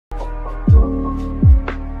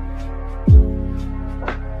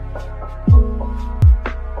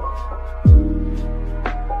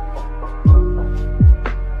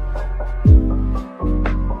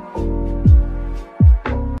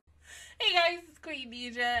it's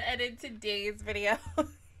Queendija, and in today's video,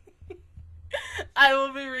 I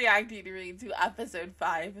will be reacting to episode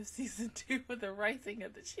 5 of season 2 of The Rising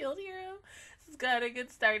of the Shield Hero. This is gonna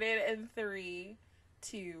get started in 3,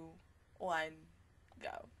 2, 1,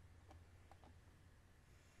 go.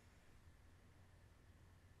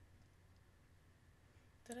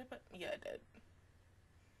 Did I put? Yeah, I did.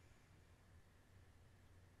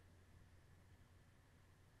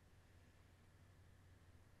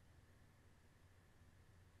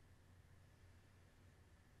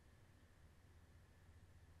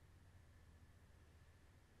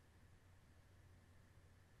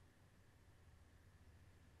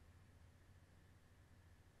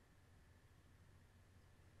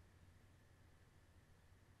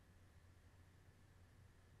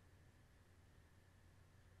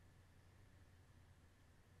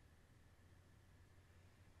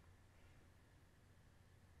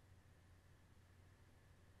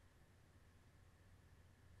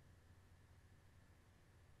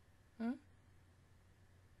 Hmm?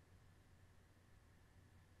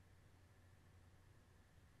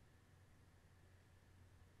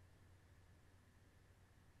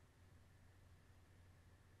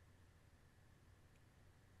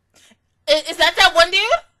 Is that one dude?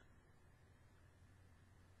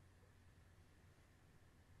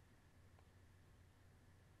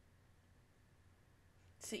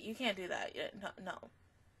 See, you can't do that yet. No.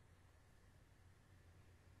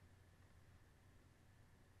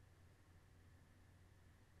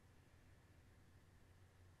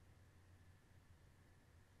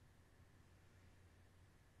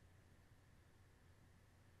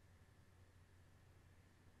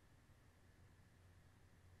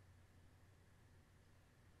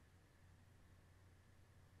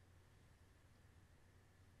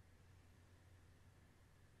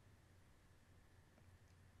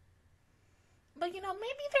 But, you know,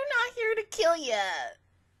 maybe they're not here to kill you.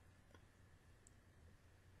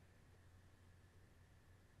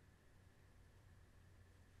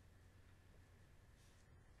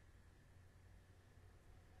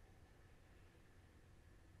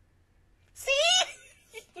 See?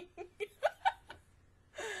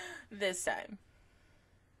 This time.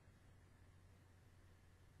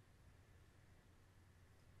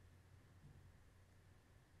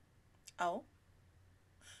 Oh.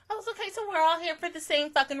 Oh, it's okay, so we're all here for the same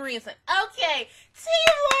fucking reason. Okay,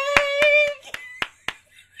 teamwork!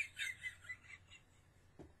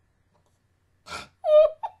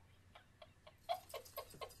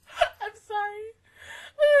 I'm sorry.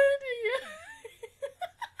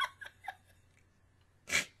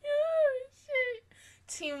 Oh, shit.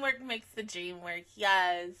 Teamwork makes the dream work.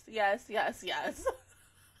 Yes, yes, yes, yes.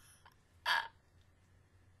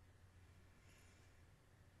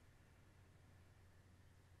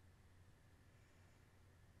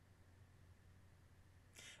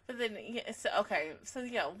 But then, yeah, so, okay, so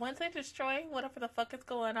yeah, once I destroy whatever the fuck is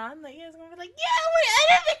going on, like, you guys are gonna be like, yeah,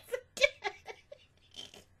 we're enemies again!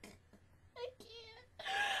 I can't.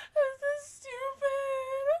 This is stupid.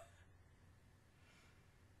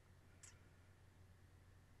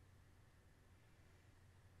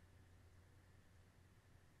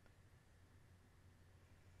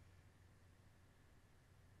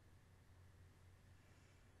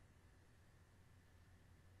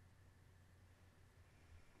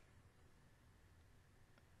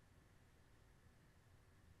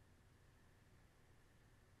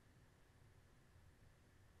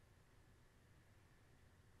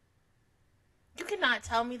 You cannot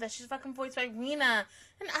tell me that she's fucking voiced by Rena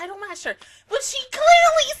and Idolmaster, but she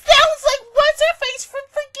clearly sounds like what's her face from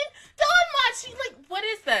freaking Dawnmod. She like, what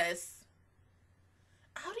is this?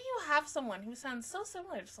 How do you have someone who sounds so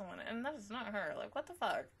similar to someone and that is not her? Like, what the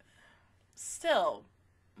fuck? Still,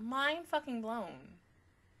 mind fucking blown.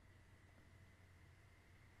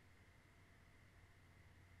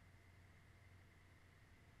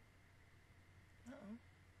 Uh-oh.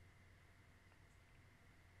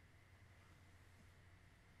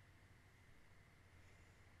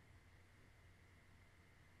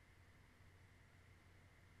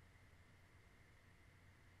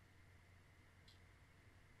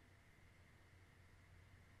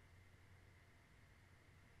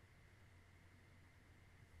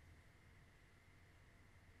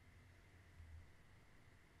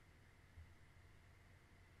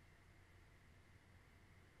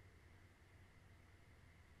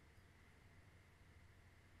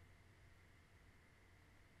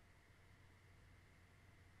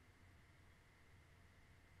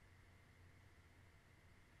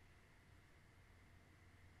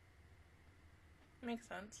 Makes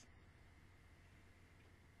sense.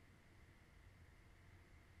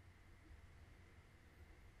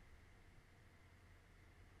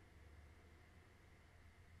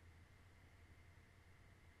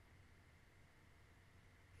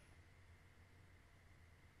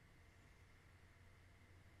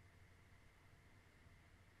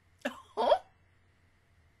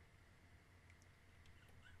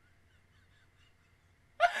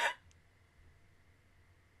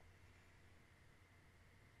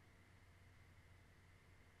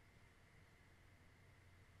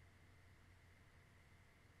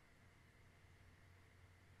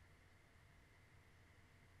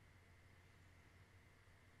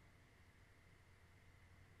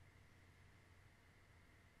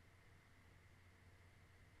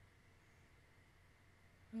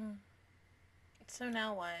 So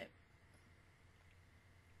now what?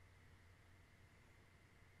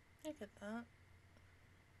 I get that.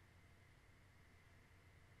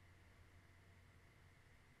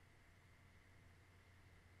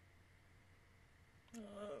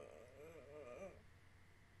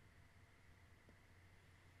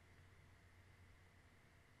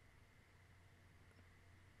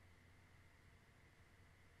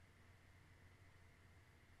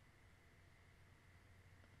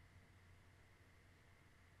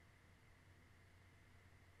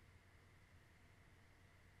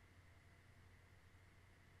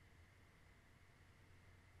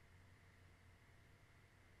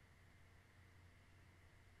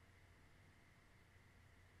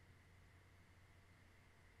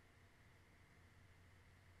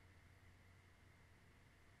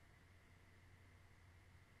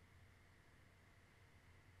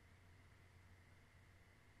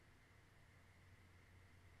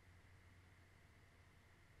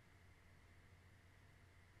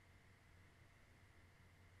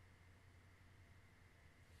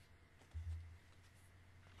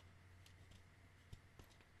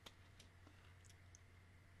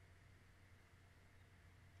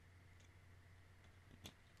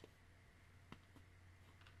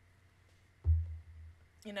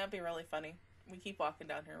 You know, it'd be really funny. We keep walking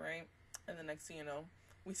down here, right? And the next thing you know,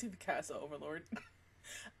 we see the Castle Overlord.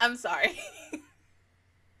 I'm sorry.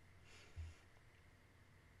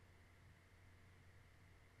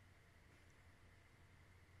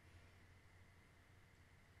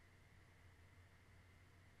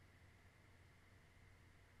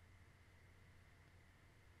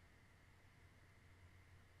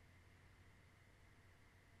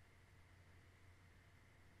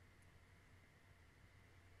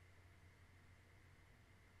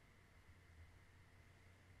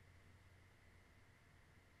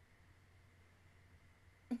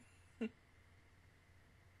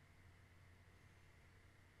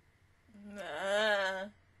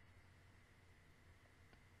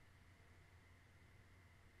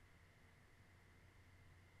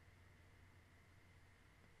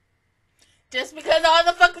 Just because all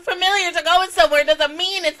the fucking familiars are going somewhere doesn't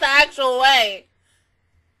mean it's the actual way.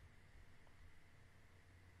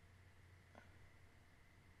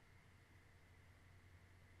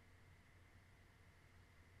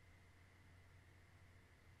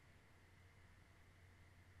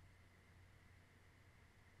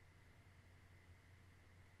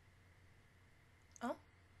 Oh.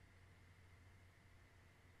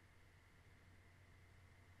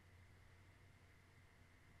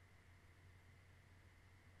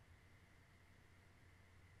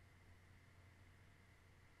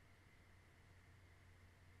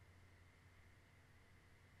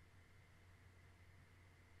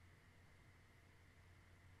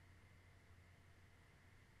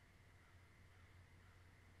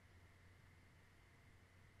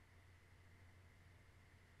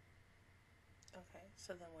 Okay,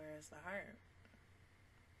 so then where is the heart?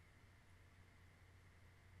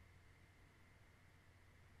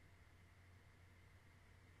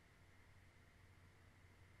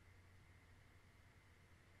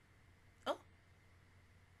 Oh.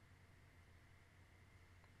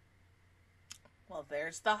 Well,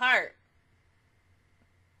 there's the heart.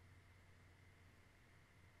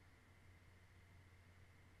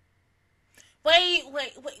 Wait,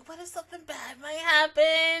 what if something bad might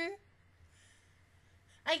happen?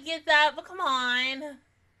 I get that, but come on.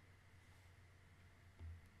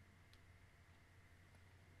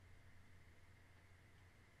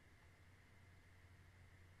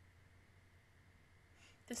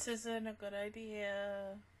 This isn't a good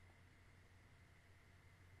idea.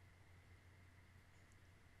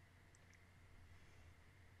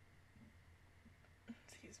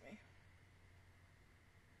 Excuse me.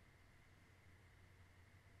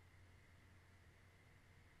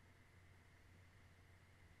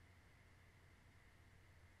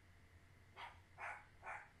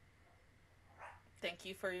 Thank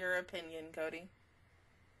you for your opinion, Cody.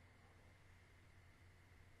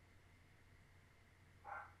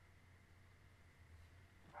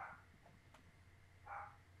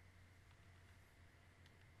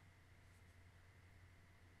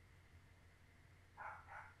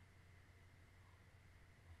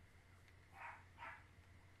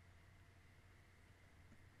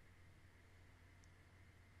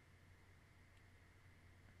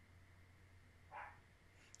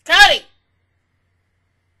 Cody!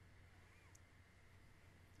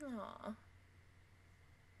 Aww.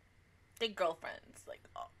 They girlfriends. Like,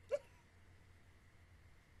 oh.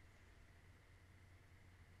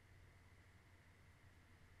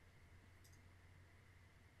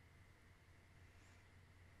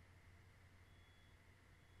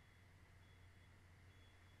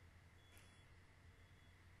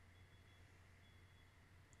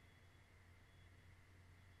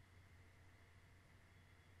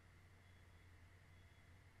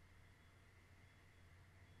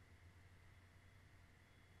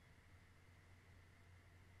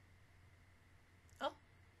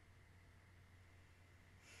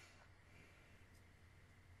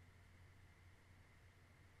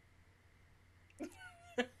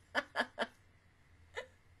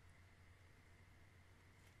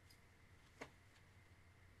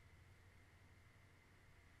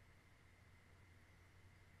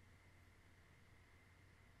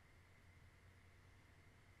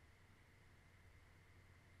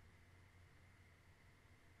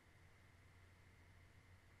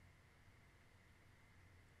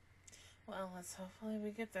 Well, let's hopefully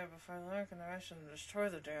we get there before Lurk and the Russians destroy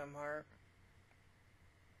the damn heart.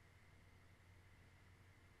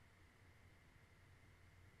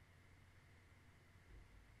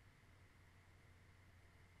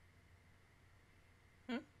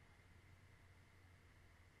 Hmm?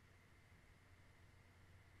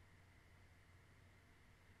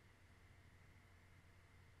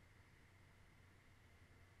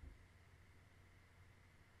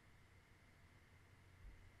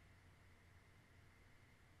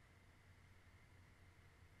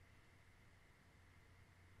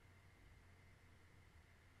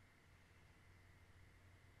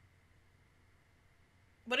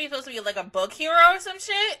 What are you supposed to be, like a book hero or some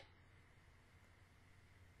shit?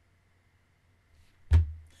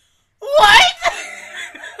 What?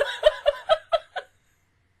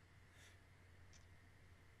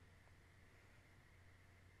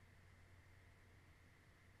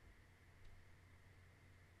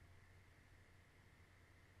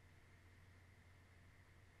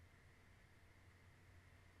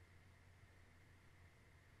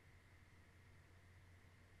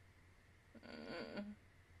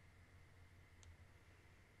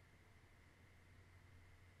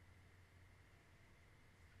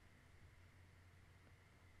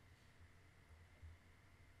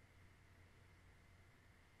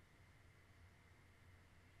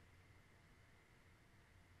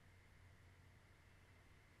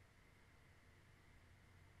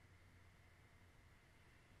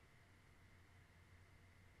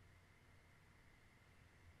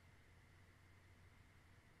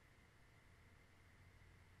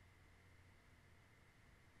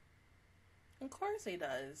 Of course he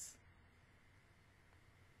does.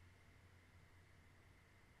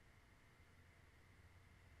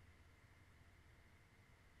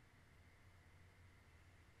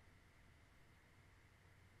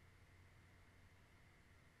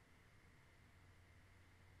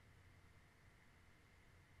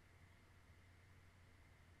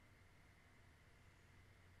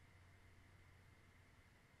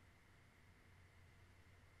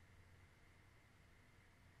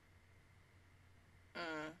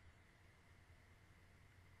 Mm.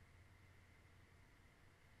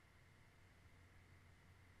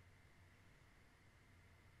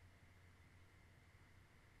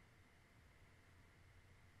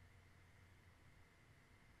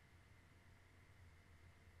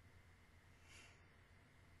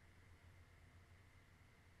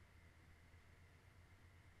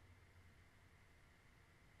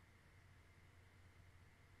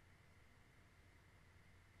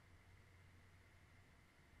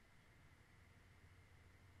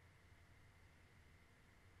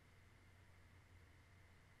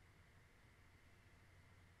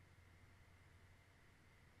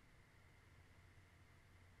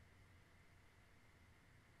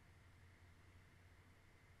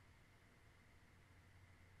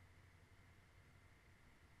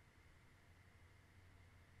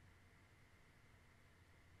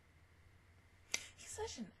 He's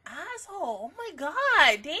such an asshole. Oh my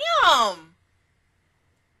god, damn.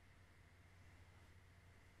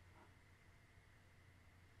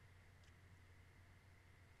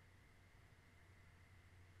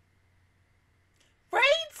 Right?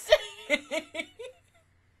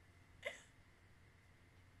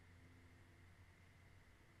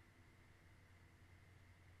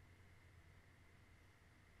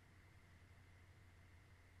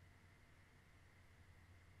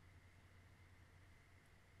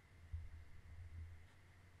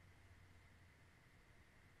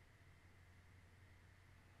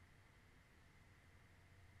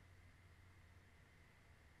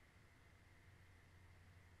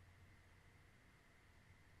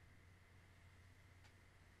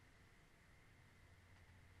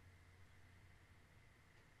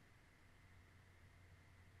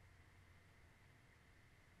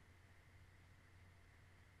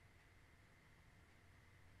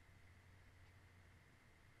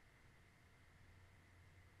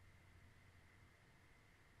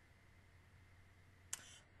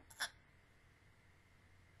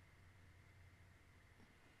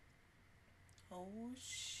 Oh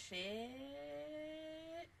shit.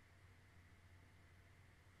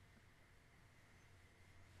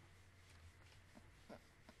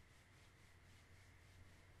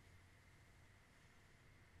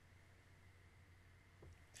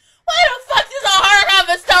 Why the fuck does a heart have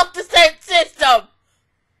a self-defense system?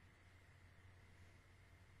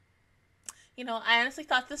 You know, I honestly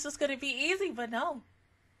thought this was going to be easy, but no.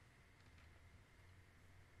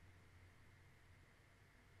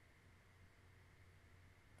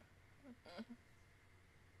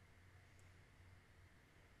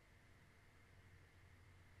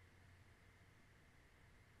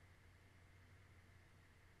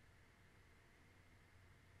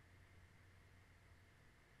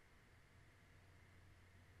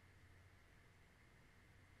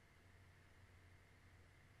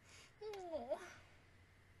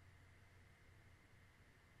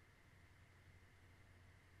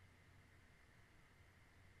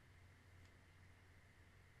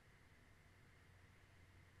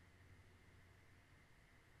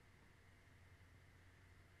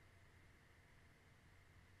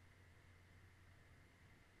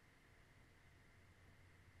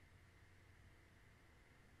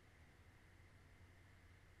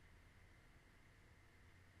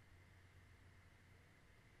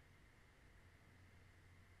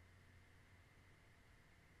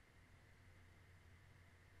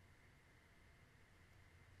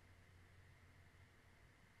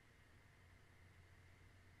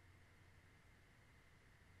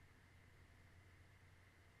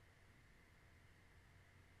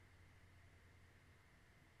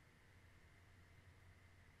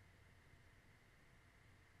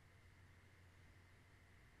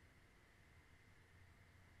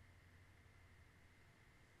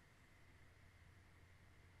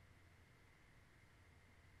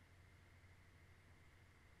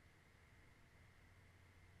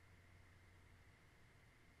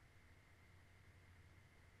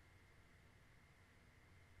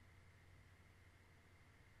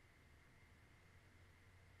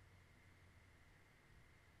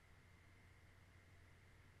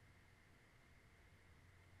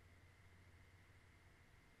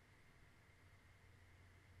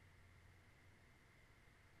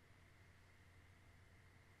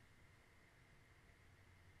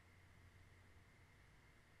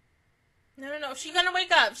 No, she's gonna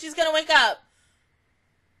wake up. She's gonna wake up.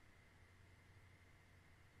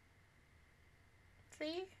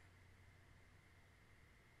 See?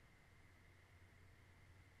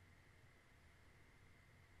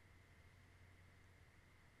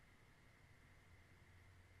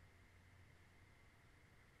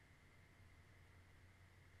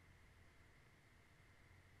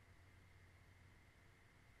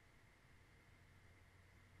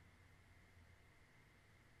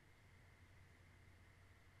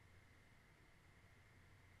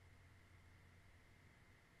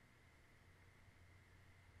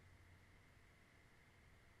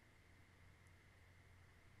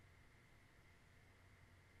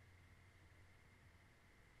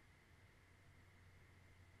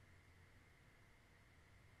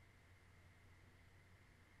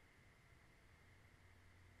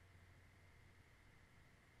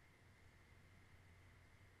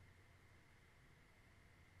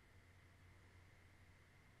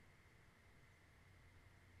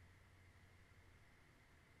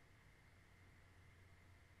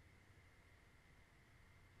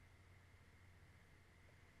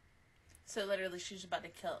 So literally she's about to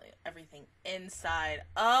kill everything inside.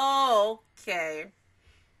 Oh, okay.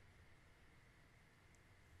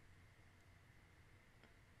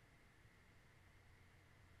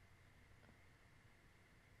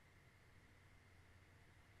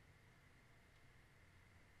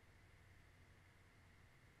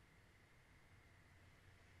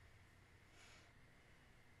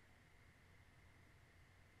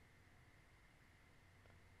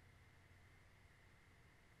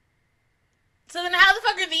 So then how the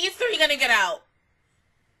fuck are these three gonna get out?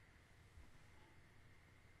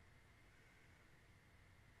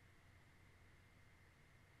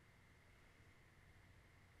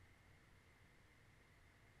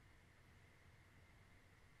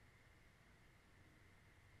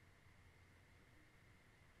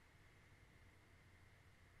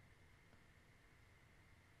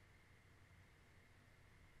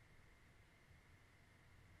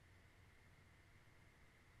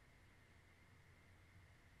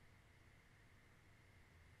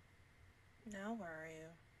 Now where are you?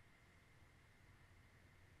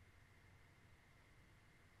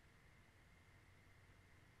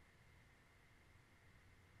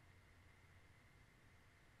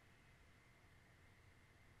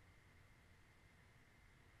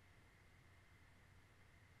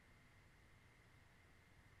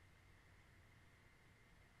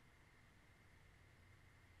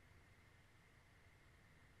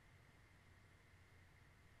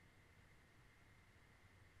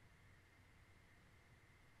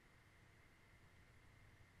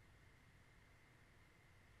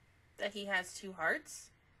 That he has two hearts?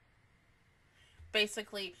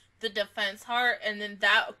 Basically, the defense heart, and then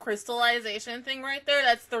that crystallization thing right there,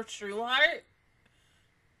 that's the true heart?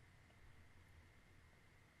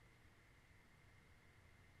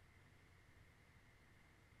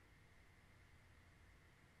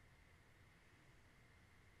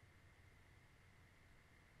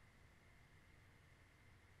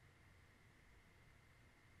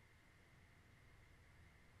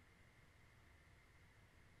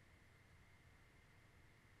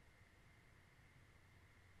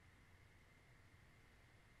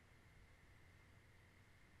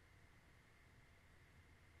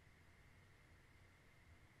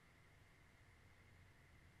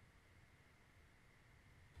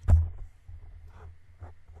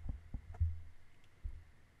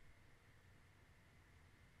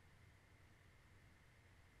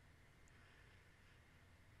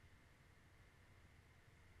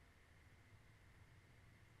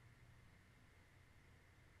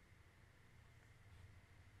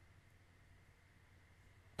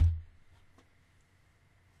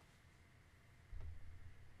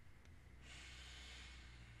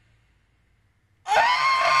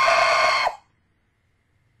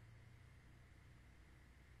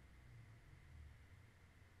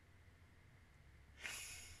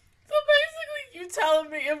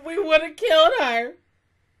 Telling me if we would have killed her,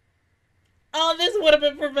 all this would have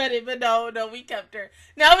been prevented. But no, we kept her.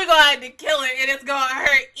 Now we're gonna have to kill her, and it's gonna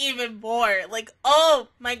hurt even more. Like, oh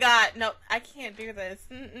my god, no, I can't do this.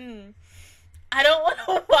 I don't want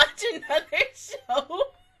to watch another show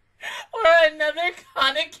where another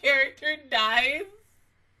kind of character dies.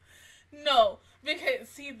 No, because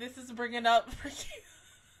see, this is bringing up.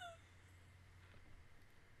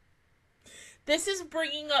 This is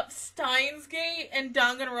bringing up Steins Gate and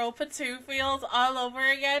Danganronpa 2 feels all over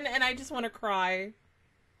again, and I just want to cry.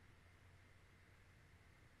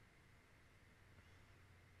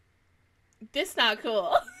 This not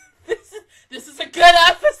cool. This is a good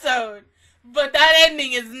episode. But that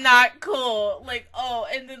ending is not cool. Like, oh,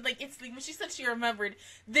 and then, like, it's like, when she said she remembered,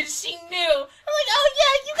 then she knew. I'm like, oh,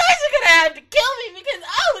 yeah, you guys are gonna have to kill me because,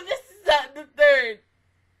 oh, this is not the third.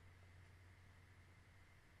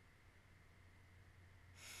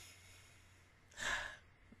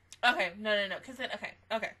 Okay, no, because then, okay,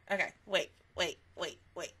 wait,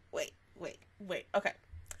 okay.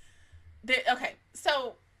 Okay,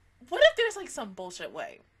 so, what if there's, like, some bullshit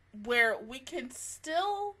way where we can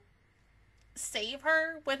still save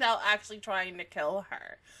her without actually trying to kill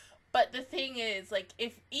her? But the thing is, like,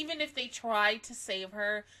 even if they try to save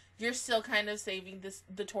her, you're still kind of saving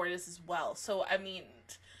the tortoise as well. So, I mean,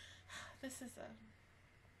 this is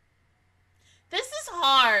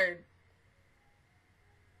hard.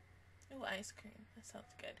 Ooh, ice cream. That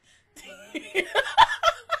sounds good.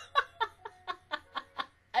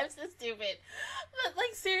 I'm so stupid. But,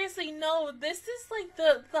 like, seriously, no. This is, like,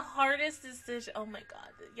 the hardest decision. Oh, my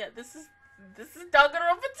God. Yeah, this is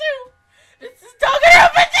Danganronpa 2. This is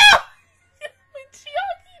Danganronpa 2! When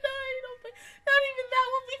Chiaki died, oh my, not even that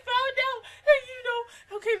when we found out. And, you know,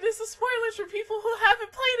 okay, this is spoilers for people who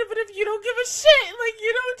haven't played it, but if you don't give a shit, like,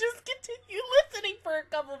 you know, just continue listening for a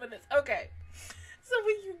couple minutes. Okay. So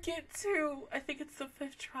when you get to, I think it's the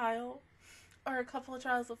 5th trial, or a couple of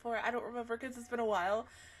trials before, I don't remember because it's been a while,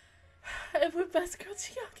 and when Best Girl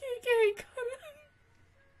Chiaki and Gary come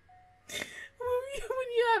when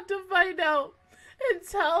you have to find out and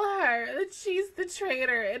tell her that she's the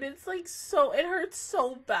traitor, and it's like it hurts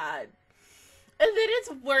so bad. And then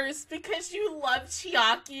it's worse because you love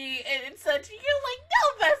Chiaki, and it's such, you're like,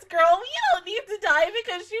 no, Best Girl, you don't need to die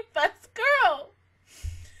because you're Best Girl.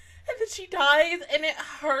 And then she dies, and it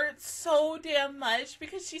hurts so damn much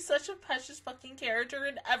because she's such a precious fucking character,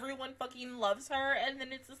 and everyone fucking loves her, and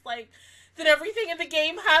then it's just like, then everything in the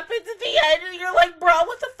game happens at the end, and you're like, bro,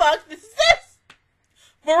 what the fuck? This is this!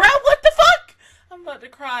 Bro, what the fuck? I'm about to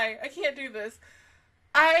cry. I can't do this.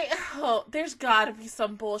 There's gotta be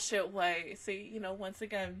some bullshit way. See, you know, once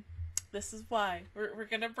again, this is why. We're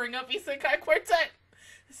gonna bring up Isekai Quartet.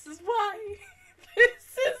 This is why.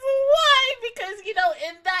 This is why, because, you know,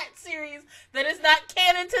 in that series, that is not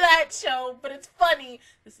canon to that show, but it's funny.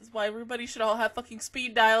 This is why everybody should all have fucking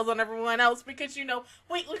speed dials on everyone else, because, you know,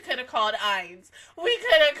 we could have called Ainz. We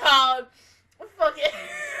could have called fucking...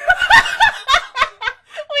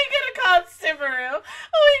 we could have called Subaru.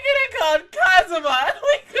 We could have called Kazuma.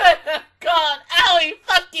 We could have called Aoi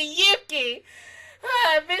fucking Yuki.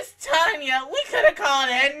 Miss Tanya. We could have called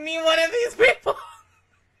any one of these people.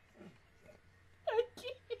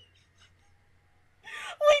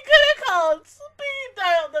 We could have called speed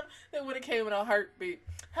dial them. They would have came in a heartbeat.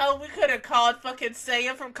 Hell, we could have called fucking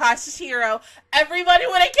Seiya from Kashishiro. Everybody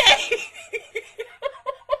would have came.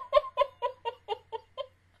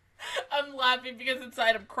 I'm laughing because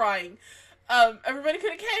inside I'm crying. Everybody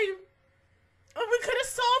could have came. And we could have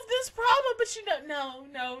solved this problem, but you know,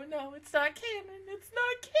 no, it's not canon. It's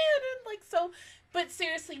not canon. Like, so, but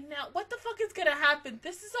seriously, now, what the fuck is gonna happen?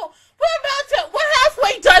 This is all, we're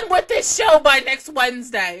halfway done with this show by next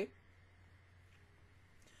Wednesday.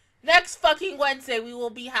 Next fucking Wednesday, we will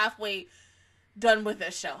be halfway done with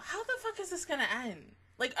this show. How the fuck is this gonna end?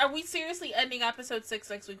 Like, are we seriously ending episode 6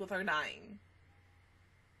 next week with her dying?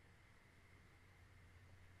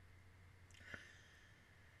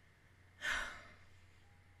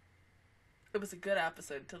 It was a good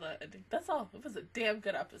episode till the ending. That's all. It was a damn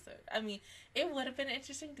good episode. I mean, it would have been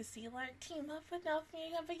interesting to see, like, team up with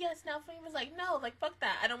Naofumi, but yes, Naofumi was like, no, like, fuck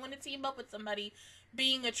that. I don't want to team up with somebody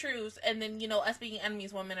being a truce, and then, you know, us being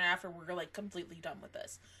enemies 1 minute after we're, like, completely done with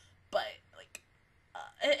this. But, like,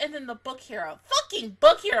 and then the book hero. Fucking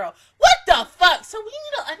book hero! What the fuck? So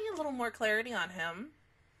I need a little more clarity on him.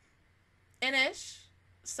 Ish.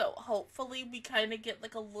 So, hopefully we kind of get,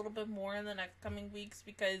 like, a little bit more in the next coming weeks,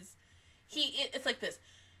 because it's like this.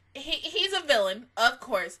 He's a villain, of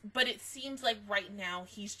course, but it seems like right now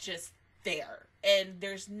he's just there. And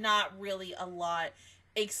there's not really a lot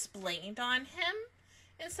explained on him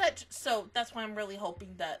and such. So that's why I'm really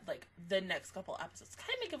hoping that, like, the next couple episodes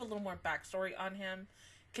kind of give a little more backstory on him.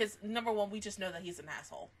 Because, number one, we just know that he's an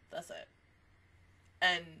asshole. That's it.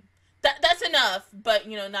 And that's enough, but,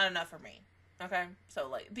 you know, not enough for me. Okay? So,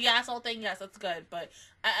 like, the asshole thing, yes, that's good, but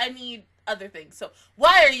I need other things. So,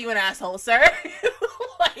 why are you an asshole, sir?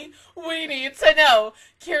 Like, we need to know.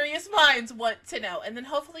 Curious minds want to know. And then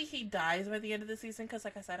hopefully he dies by the end of the season, because,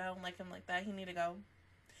 like I said, I don't like him like that. He need to go.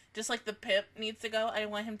 Just like the pimp needs to go. I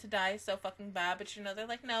want him to die so fucking bad, but, you know, they're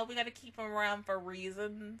like, no, we gotta keep him around for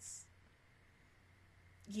reasons.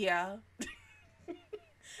 Yeah.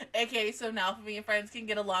 Okay, so now me and friends can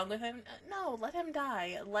get along with him. No, let him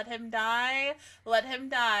die. Let him die. Let him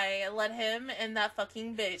die. Let him and that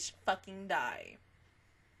fucking bitch fucking die.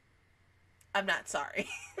 I'm not sorry.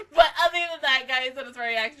 But other than that, guys, that is my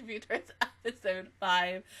reaction view towards episode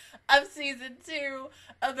 5 of season 2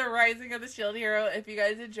 of The Rising of the Shield Hero. If you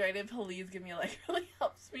guys enjoyed it, please give me a like. It really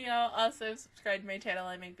helps me out. Also, subscribe to my channel.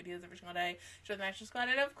 I make videos every single day. Join the Master Squad.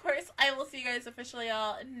 And of course, I will see you guys officially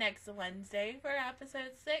all next Wednesday for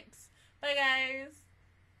episode 6. Bye, guys.